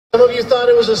of you thought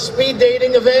it was a speed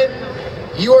dating event.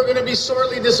 You are going to be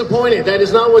sorely disappointed. That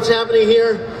is not what's happening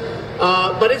here.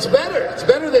 But it's better. It's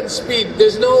better than speed.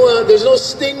 There's no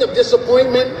sting of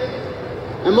disappointment.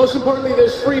 And most importantly,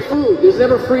 there's free food. There's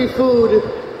never free food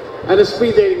at a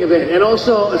speed dating event. And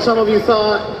also, some of you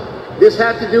thought this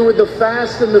had to do with the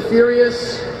Fast and the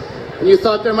Furious. And you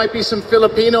thought there might be some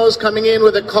Filipinos coming in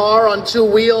with a car on 2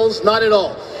 wheels. Not at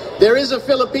all. There is a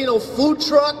Filipino food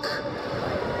truck,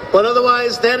 but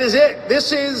otherwise that is it.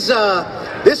 This is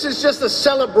just a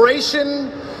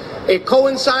celebration. It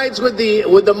coincides with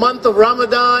the month of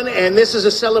Ramadan, and this is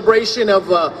a celebration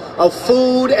of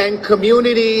food and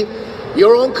community.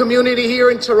 Your own community here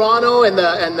in Toronto and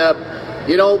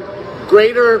the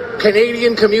greater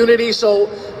Canadian community. So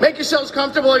make yourselves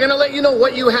comfortable. I'm going to let you know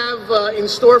what you have in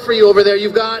store for you over there.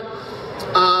 You've got,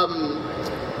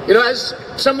 as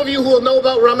some of you who will know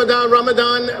about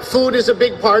Ramadan, food is a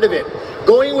big part of it.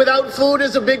 Going without food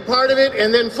is a big part of it,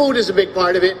 and then food is a big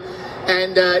part of it.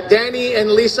 And Danny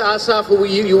and Lisa Asaf, who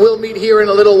you will meet here in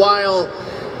a little while,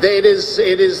 it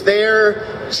is their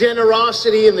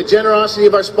generosity and the generosity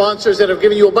of our sponsors that have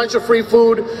given you a bunch of free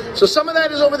food. So some of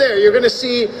that is over there. You're going to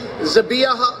see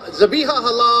Zabiha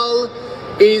Halal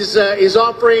is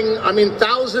offering,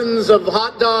 thousands of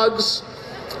hot dogs.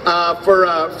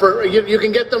 You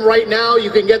can get them right now.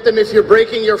 You can get them if you're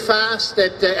breaking your fast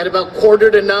at about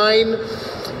 8:45.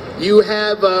 You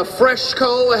have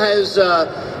Freshco has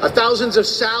thousands of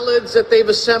salads that they've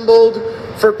assembled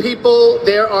for people.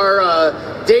 There are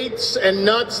dates and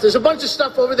nuts. There's a bunch of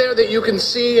stuff over there that you can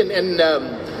see and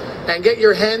get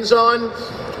your hands on.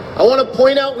 I want to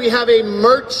point out we have a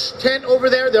merch tent over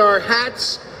there. There are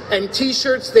hats and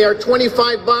t-shirts. They are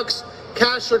 $25.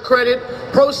 Cash or credit.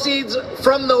 Proceeds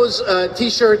from those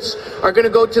t-shirts are going to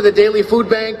go to the Daily Food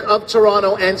Bank of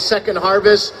Toronto and Second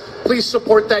Harvest. Please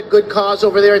support that good cause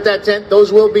over there at that tent.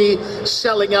 Those will be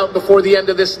selling out before the end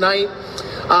of this night.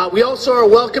 We also are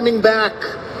welcoming back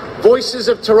Voices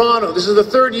of Toronto. This is the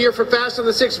 3rd year for Fast and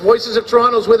the 6th. Voices of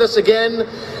Toronto is with us again.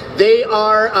 They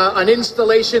are an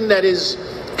installation that is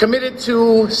committed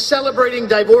to celebrating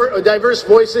diverse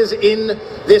voices in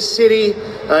this city.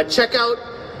 Check out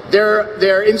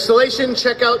their installation.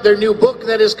 Check out their new book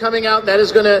that is coming out. That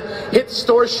is going to hit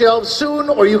store shelves soon,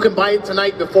 or you can buy it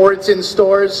tonight before it's in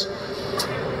stores.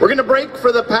 We're going to break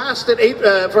for the fast at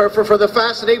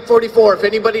 8:44. If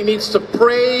anybody needs to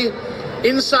pray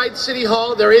inside City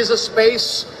Hall, there is a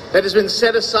space that has been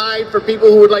set aside for people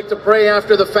who would like to pray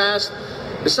after the fast.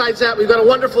 Besides that, we've got a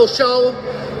wonderful show,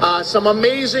 some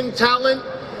amazing talent.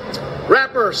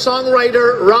 Rapper,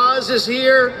 songwriter Roz is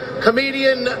here.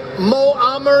 Comedian Mo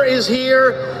Amer is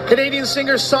here. Canadian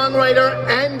singer-songwriter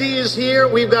Andy is here.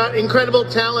 We've got incredible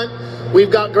talent.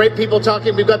 We've got great people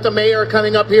talking. We've got the mayor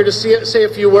coming up here to say a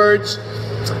few words.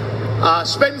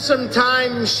 Spend some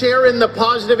time sharing the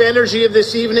positive energy of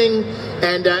this evening,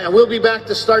 and we'll be back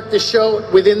to start the show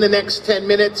within the next 10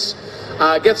 minutes.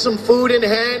 Get some food in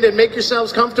hand and make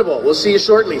yourselves comfortable. We'll see you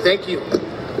shortly. Thank you.